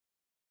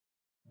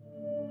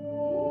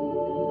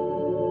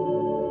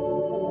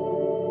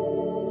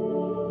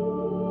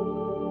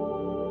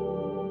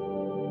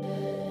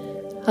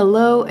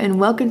Hello, and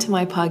welcome to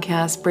my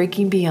podcast,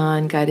 Breaking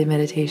Beyond Guided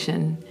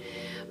Meditation.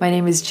 My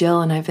name is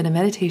Jill, and I've been a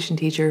meditation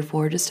teacher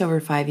for just over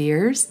 5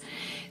 years.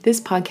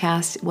 This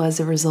podcast was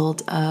a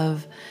result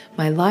of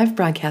my live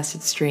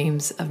broadcasted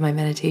streams of my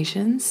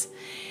meditations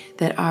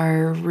that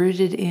are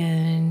rooted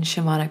in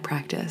shamanic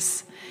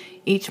practice.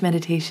 Each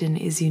meditation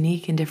is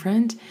unique and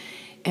different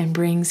and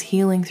brings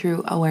healing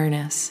through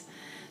awareness.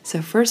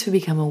 So first we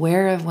become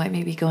aware of what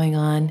may be going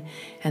on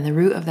and the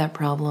root of that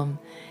problem,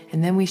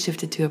 and then we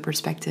shift it to a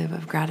perspective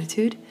of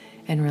gratitude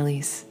and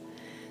release.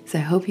 So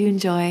I hope you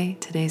enjoy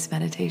today's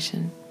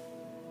meditation.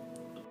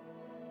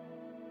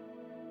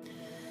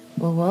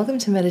 Well, welcome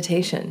to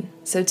meditation.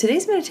 So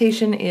today's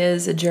meditation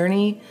is a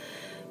journey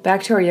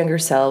back to our younger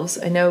selves.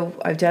 I know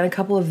I've done a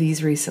couple of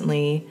these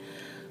recently,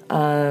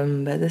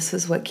 but this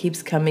is what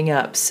keeps coming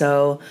up.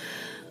 So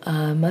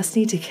must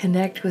need to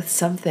connect with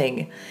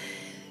something.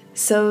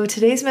 So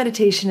today's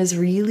meditation is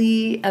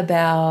really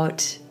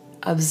about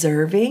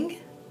observing,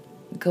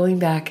 going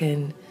back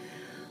and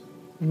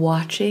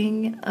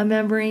watching a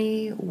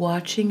memory,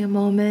 watching a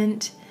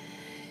moment,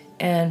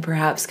 and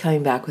perhaps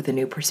coming back with a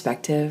new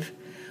perspective,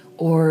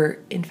 or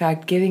in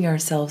fact giving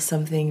ourselves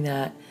something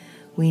that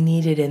we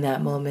needed in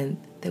that moment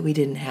that we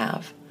didn't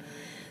have.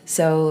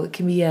 So it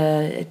can be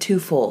a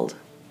twofold.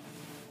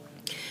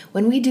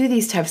 When we do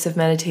these types of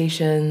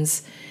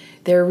meditations,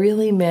 they're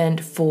really meant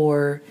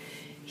for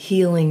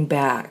healing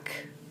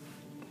back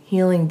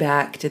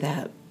to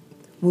that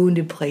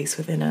wounded place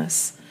within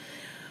us,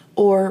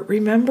 or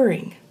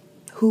remembering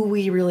who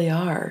we really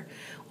are,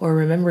 or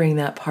remembering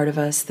that part of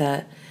us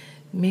that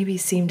maybe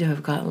seemed to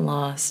have gotten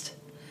lost.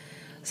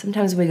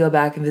 Sometimes when we go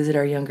back and visit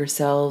our younger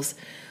selves,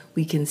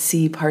 we can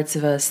see parts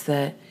of us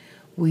that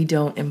we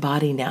don't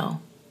embody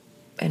now,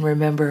 and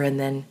remember and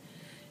then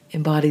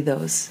embody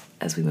those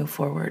as we move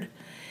forward.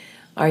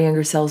 Our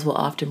younger selves will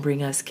often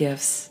bring us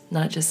gifts,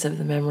 not just of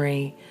the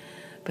memory,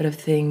 but of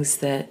things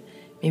that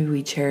maybe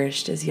we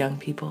cherished as young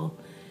people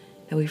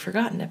that we've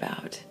forgotten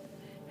about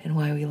and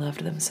why we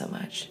loved them so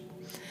much.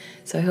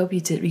 So I hope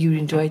you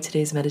enjoyed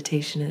today's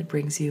meditation, and it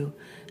brings you,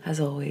 as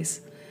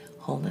always,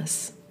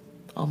 wholeness.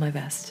 All my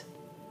best.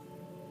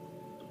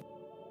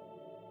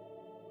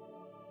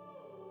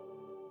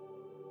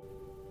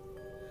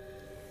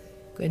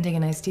 Go ahead and take a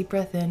nice deep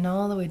breath in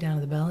all the way down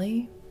to the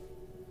belly.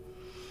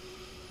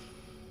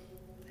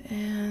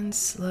 And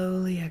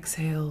slowly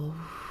exhale.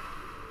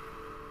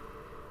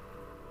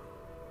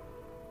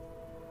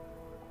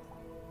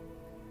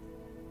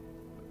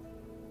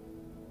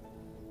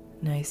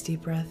 Nice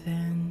deep breath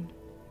in.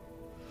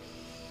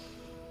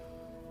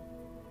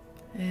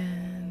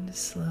 And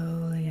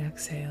slowly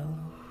exhale.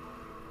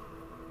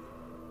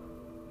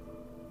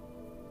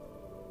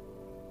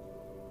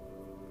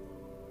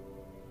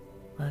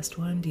 Last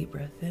one, deep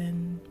breath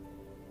in.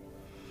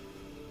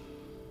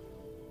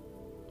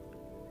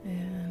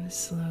 And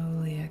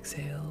slowly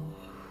exhale.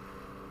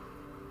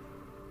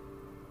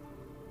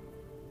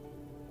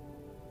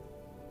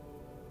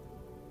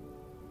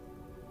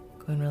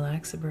 Go and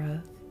relax the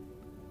breath.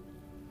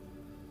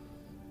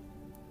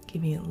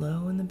 Keeping it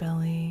low in the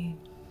belly.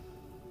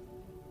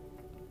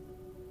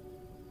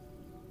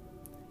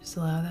 Just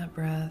allow that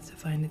breath to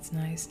find its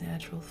nice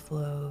natural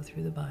flow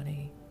through the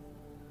body.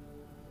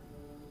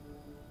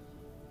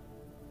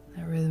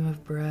 That rhythm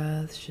of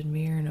breath should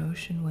mirror an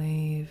ocean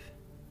wave.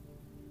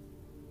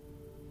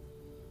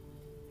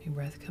 Your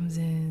breath comes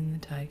in, the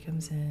tide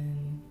comes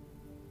in.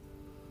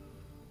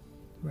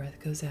 The breath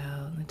goes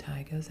out, and the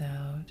tide goes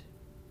out.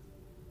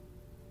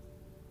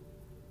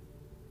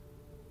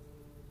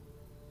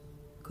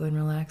 Go ahead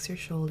and relax your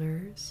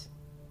shoulders.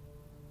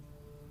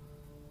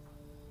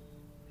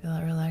 Feel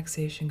that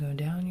relaxation go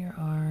down your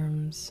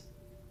arms,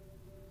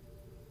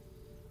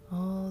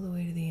 all the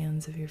way to the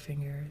ends of your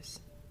fingers.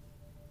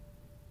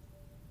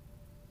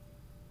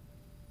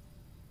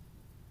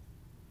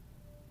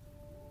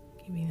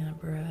 Keeping that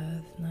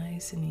breath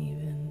nice and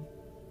even.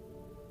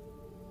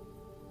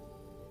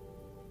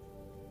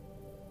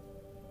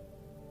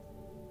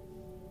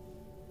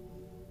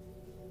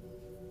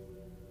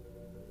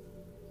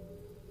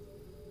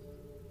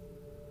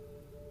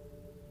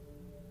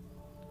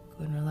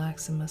 Go and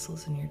relax the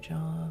muscles in your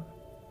jaw.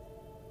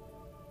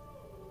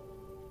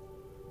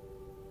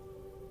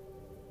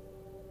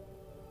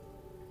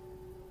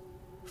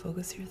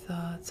 Focus your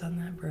thoughts on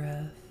that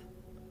breath,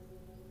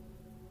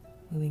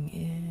 moving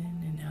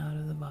in and out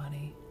of the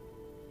body.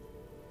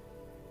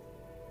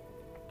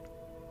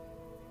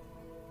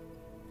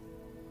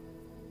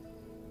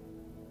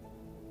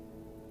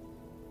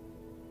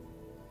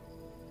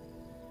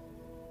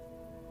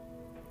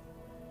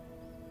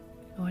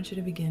 I want you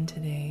to begin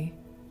today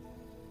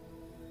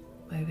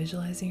by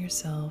visualizing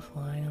yourself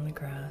lying on the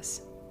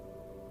grass.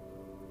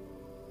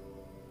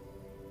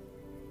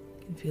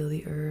 You can feel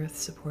the earth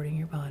supporting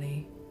your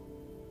body.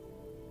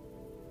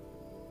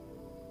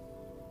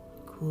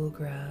 Cool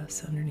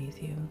grass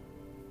underneath you.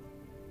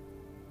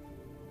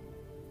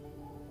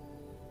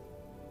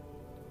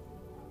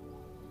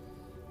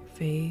 Your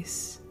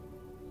face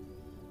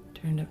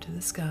turned up to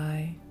the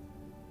sky.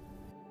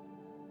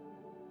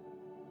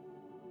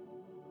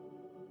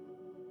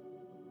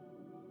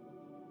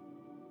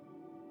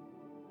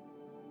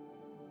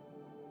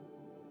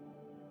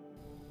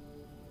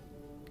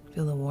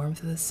 Feel the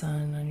warmth of the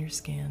sun on your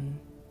skin.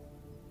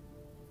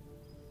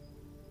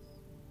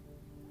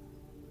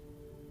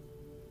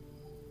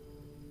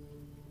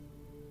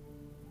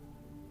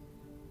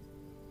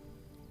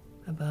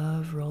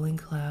 Above, rolling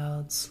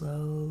clouds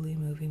slowly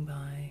moving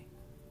by.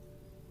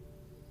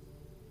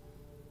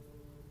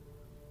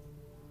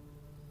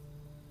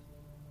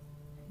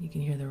 You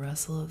can hear the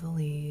rustle of the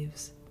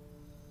leaves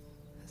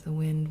as the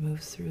wind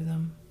moves through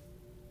them.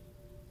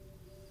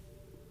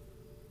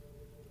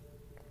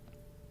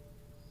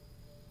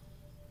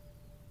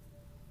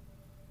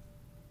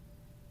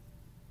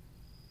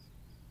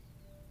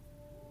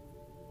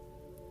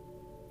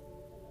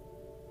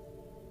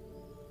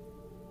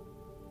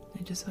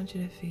 I just want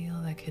you to feel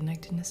that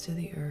connectedness to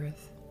the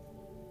earth.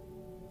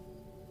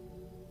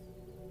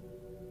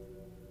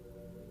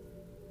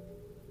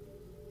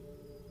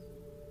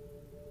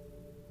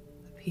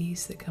 The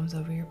peace that comes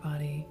over your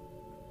body.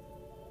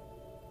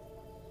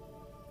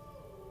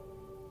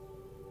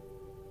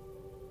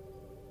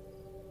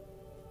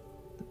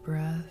 The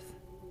breath.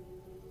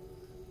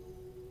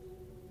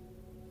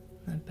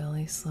 That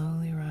belly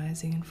slowly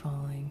rising and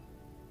falling.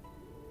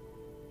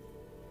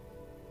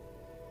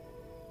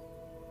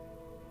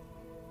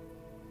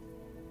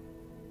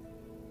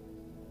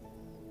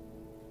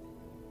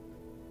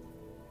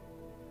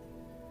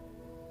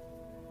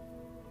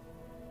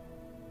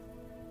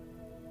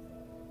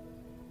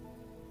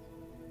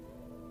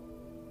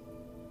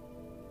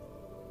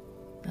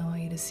 I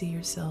want you to see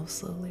yourself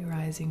slowly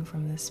rising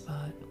from this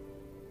spot,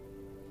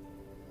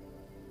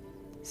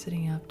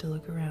 sitting up to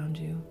look around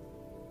you.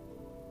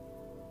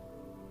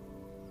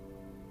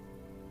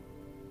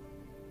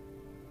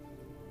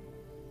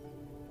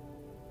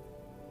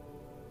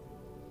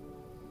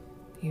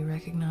 You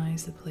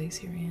recognize the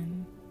place you're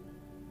in.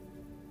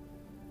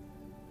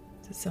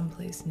 Is it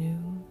someplace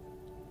new?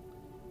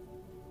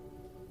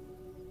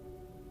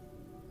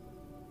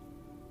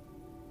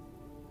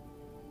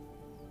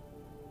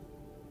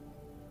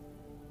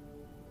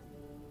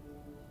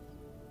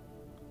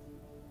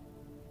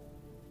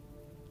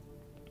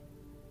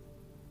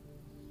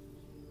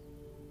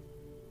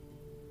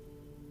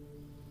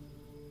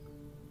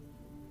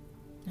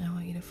 I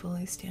want you to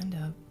fully stand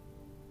up.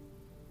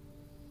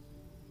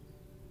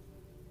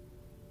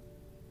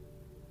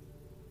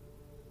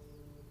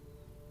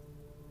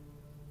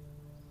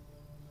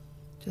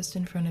 Just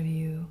in front of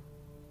you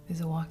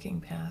is a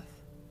walking path.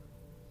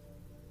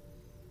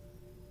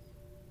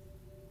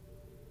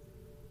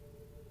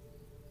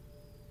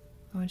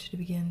 I want you to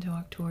begin to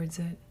walk towards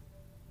it,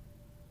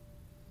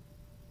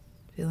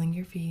 feeling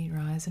your feet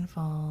rise and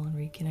fall and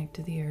reconnect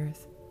to the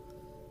earth,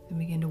 and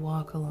begin to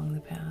walk along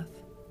the path.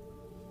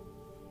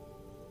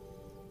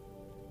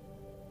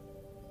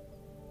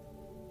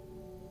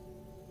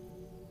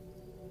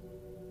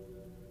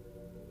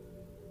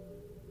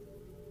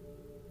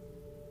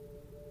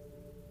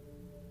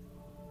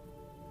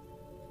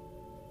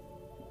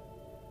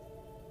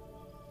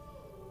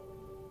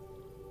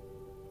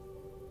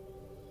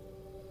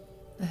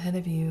 Ahead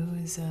of you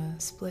is a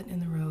split in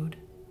the road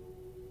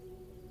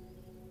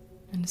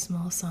and a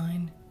small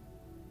sign.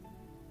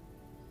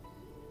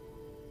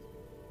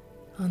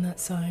 On that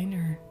sign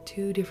are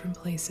two different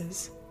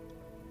places.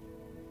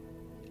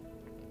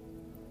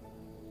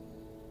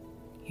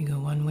 You go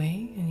one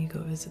way and you go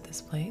visit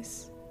this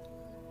place.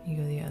 You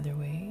go the other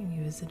way and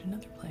you visit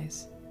another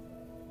place.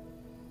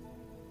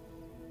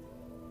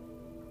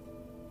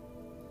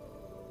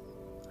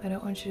 I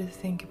don't want you to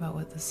think about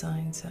what the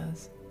sign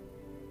says.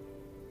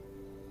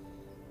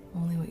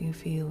 Only what you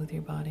feel with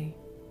your body.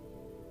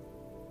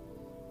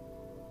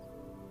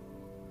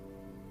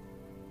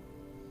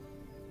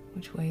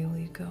 Which way will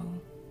you go?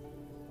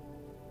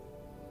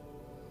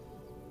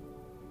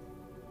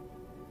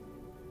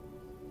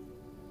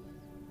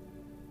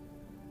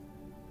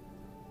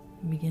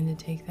 Begin to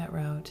take that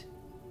route,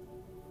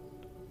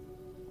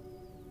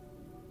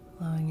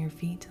 allowing your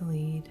feet to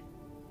lead.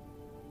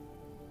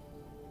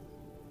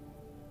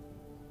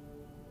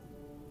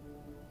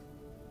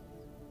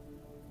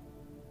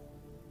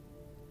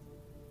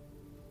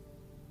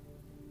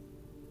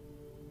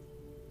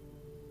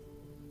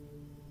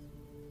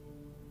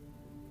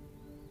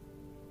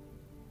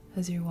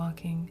 As you're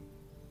walking,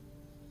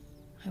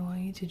 I want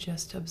you to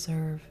just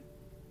observe,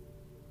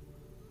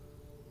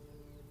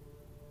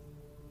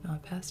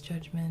 not pass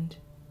judgment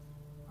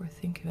or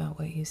think about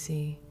what you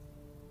see.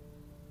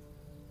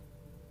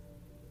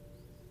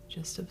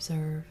 Just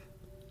observe.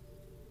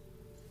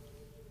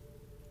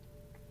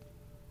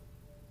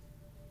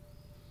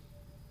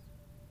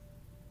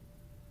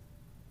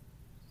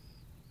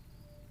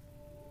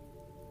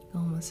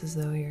 Almost as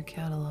though you're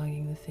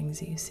cataloging the things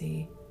that you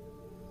see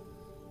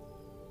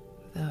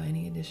without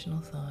any additional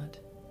thought.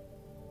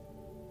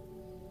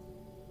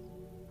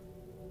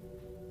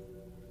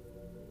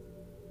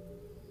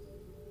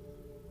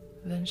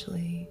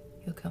 Eventually,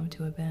 you'll come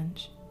to a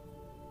bench.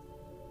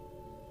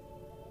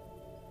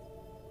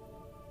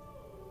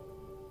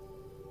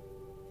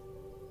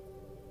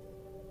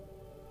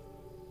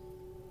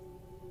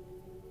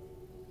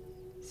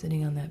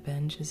 Sitting on that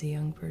bench is a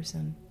young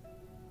person.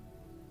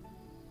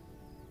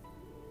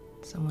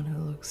 Someone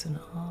who looks an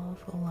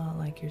awful lot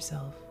like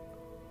yourself.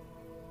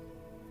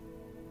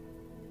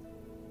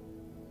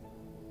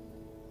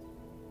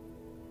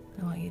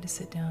 I want you to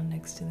sit down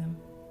next to them.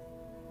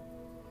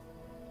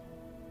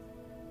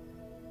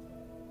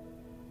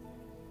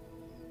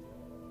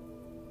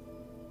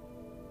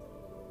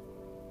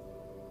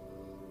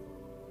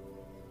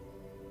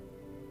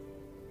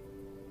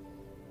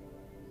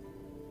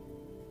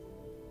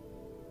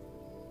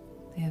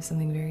 They have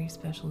something very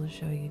special to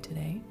show you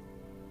today,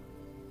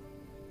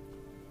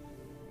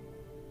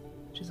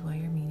 which is why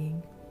you're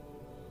meeting.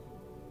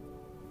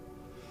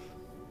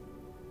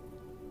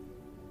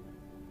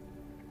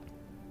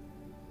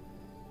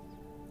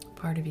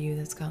 Part of you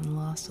that's gotten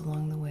lost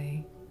along the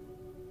way.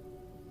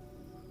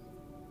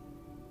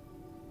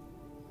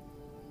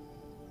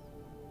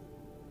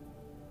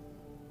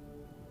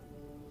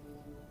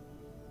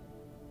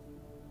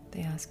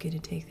 They ask you to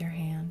take their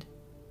hand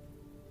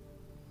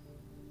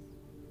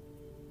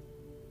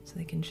so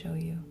they can show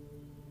you.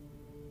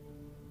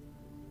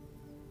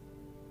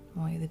 I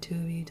want the two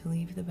of you to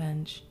leave the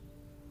bench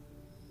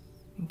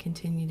and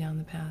continue down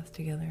the path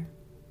together.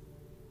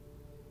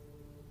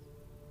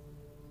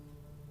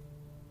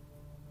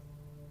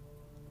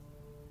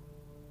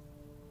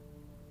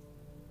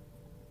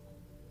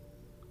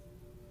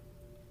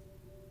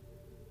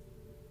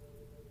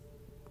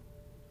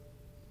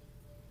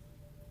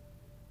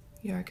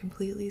 You are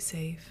completely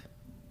safe,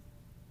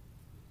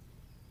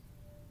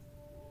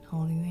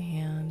 holding the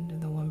hand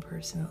of the one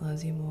person that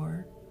loves you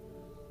more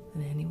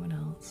than anyone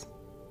else.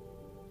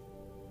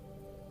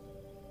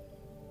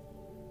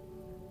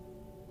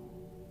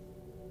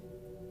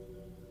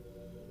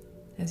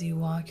 As you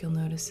walk, you'll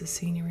notice the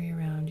scenery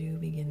around you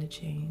begin to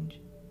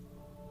change.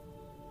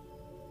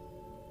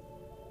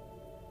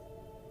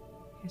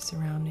 Your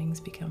surroundings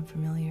become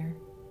familiar.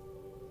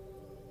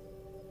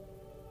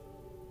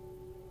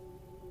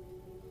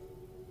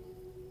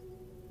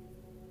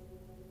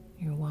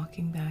 You're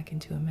walking back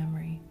into a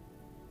memory,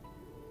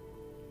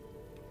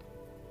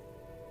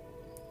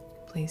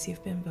 a place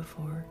you've been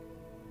before.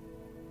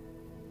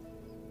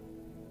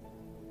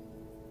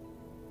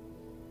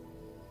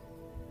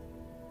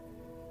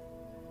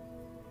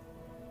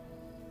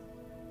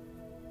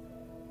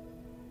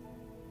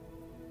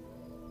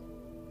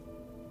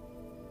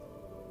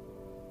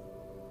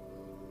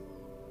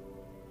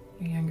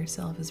 Your younger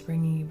self is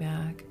bringing you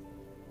back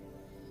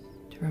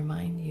to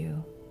remind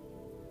you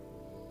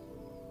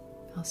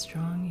how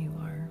strong you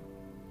are,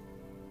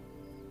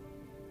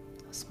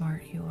 how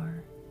smart you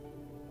are,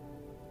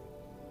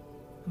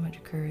 how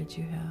much courage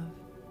you have,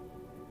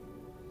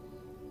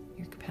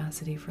 your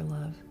capacity for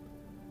love.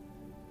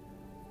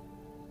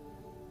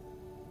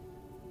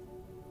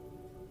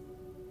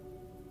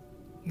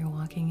 You're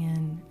walking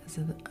in as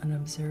an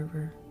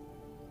observer.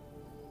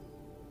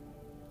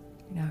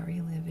 You're not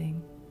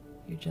reliving,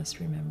 you're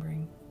just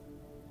remembering.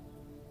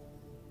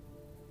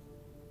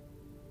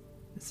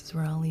 This is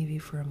where I'll leave you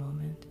for a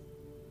moment.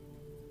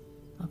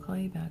 I'll call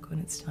you back when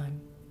it's time.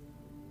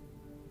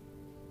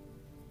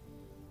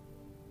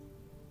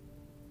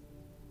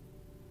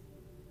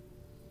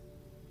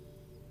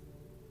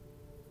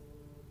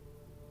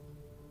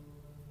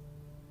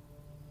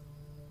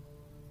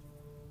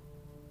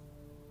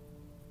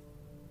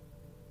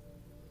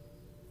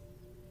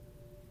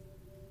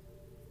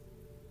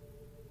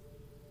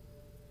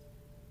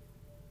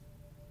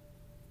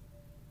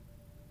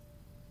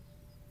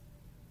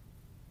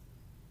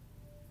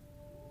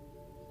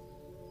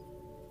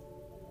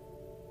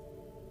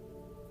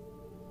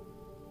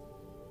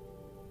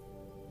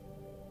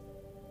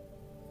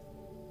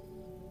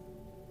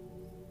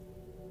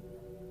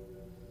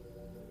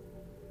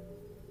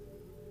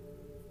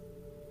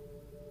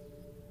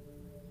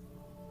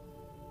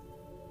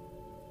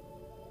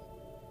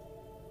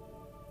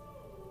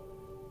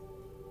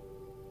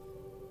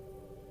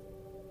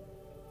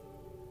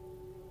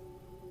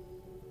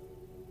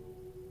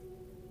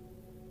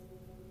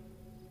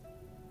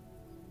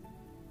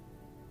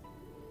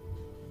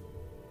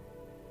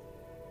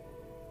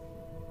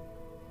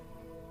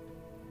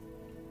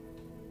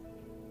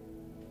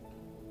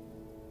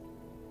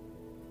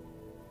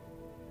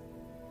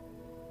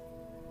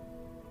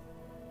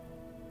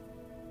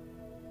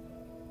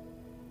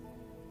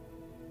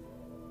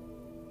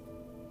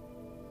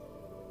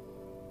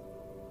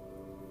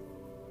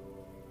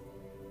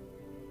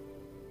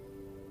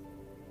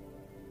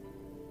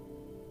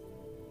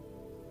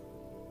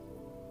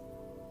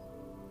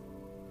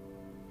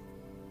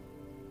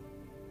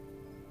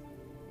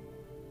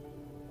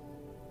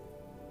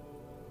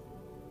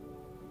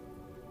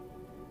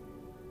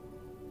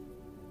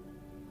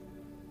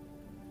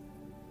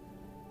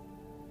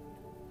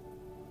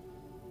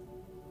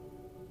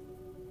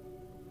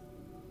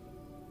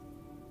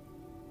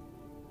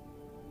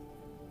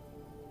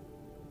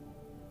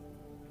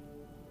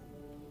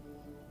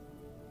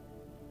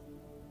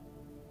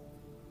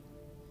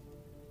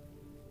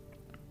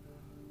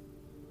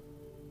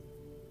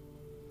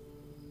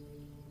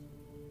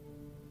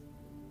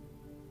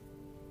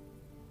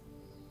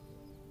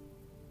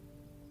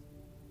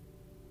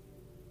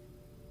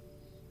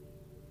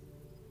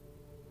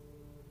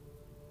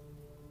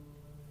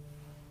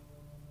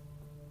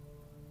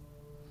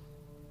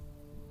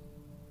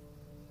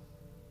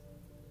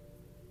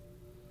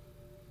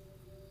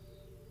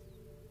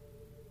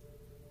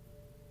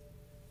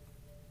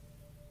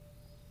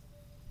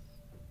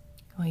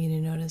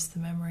 just the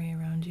memory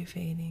around you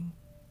fading.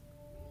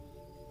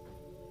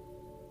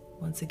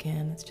 Once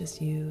again, it's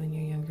just you and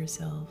your younger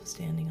self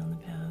standing on the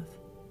path.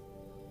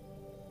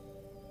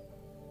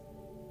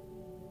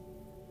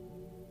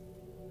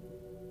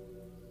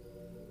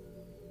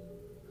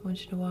 I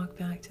want you to walk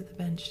back to the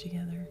bench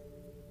together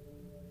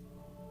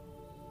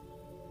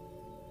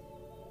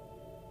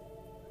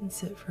and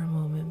sit for a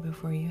moment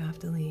before you have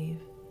to leave.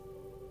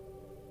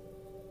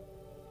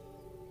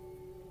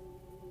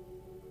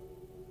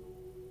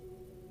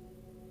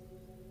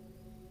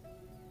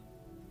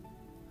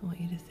 I want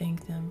you to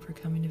thank them for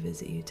coming to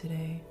visit you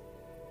today.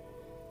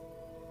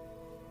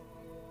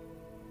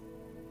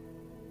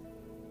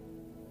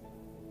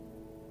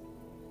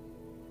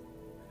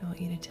 I want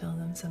you to tell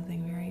them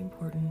something very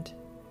important,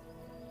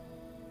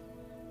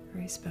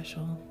 very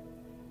special.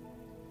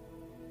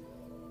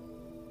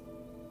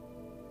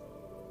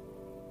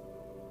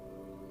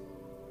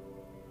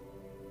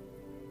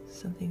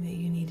 Something that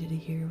you needed to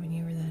hear when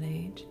you were that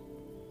age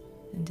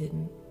and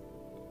didn't.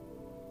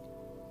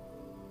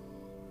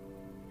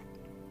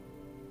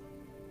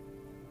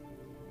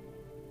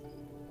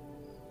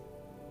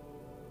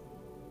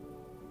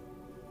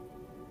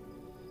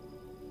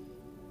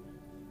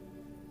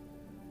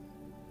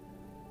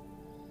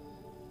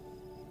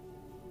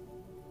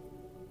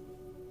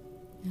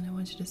 And I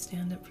want you to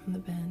stand up from the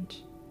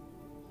bench.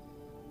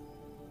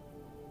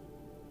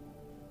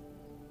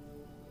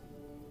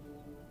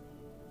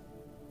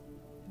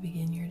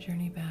 Begin your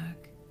journey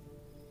back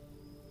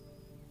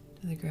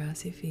to the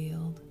grassy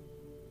field.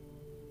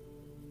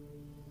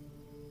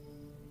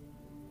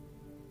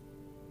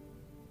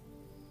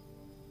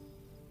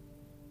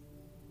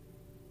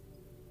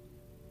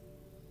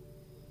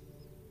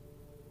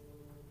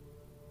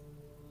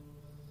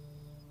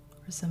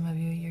 For some of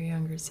you, your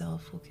younger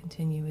self will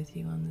continue with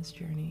you on this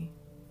journey.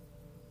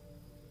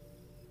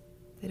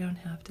 They don't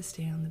have to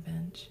stay on the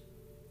bench.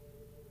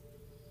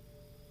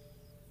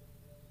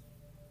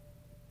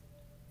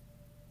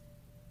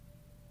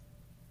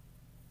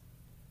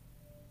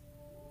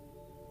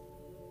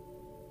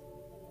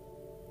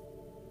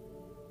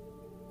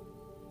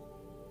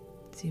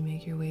 As you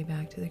make your way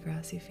back to the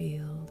grassy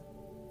field,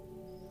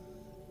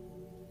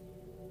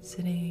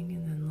 sitting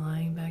and then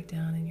lying back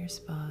down in your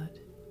spot,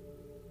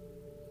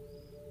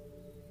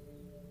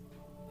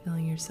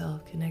 feeling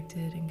yourself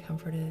connected and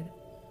comforted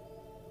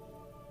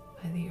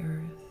by the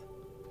earth,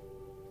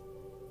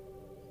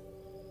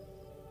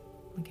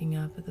 looking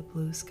up at the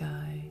blue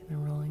sky and the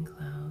rolling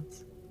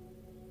clouds.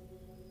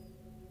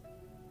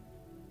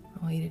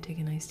 I want you to take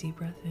a nice deep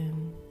breath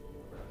in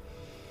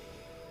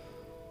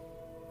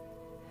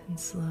and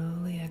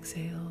slowly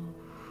exhale.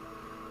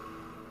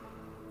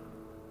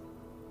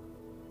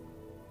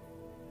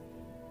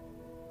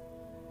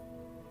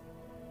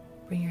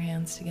 Bring your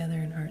hands together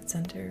in heart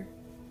center.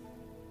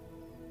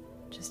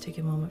 Just take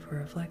a moment for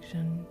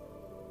reflection.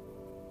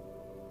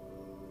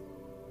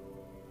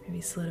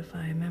 Maybe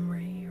solidify a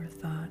memory or a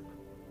thought.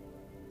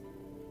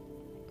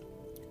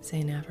 Say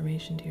an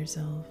affirmation to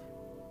yourself.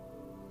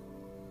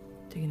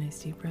 Take a nice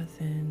deep breath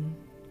in.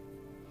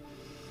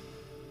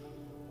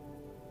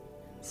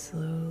 And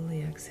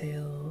slowly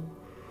exhale.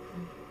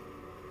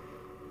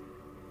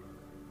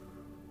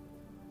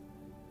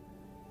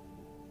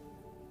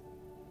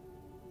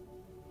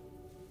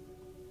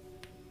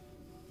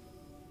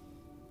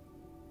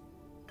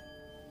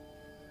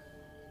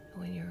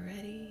 When you're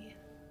ready,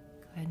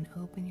 go ahead and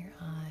open your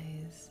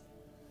eyes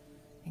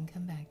and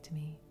come back to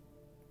me.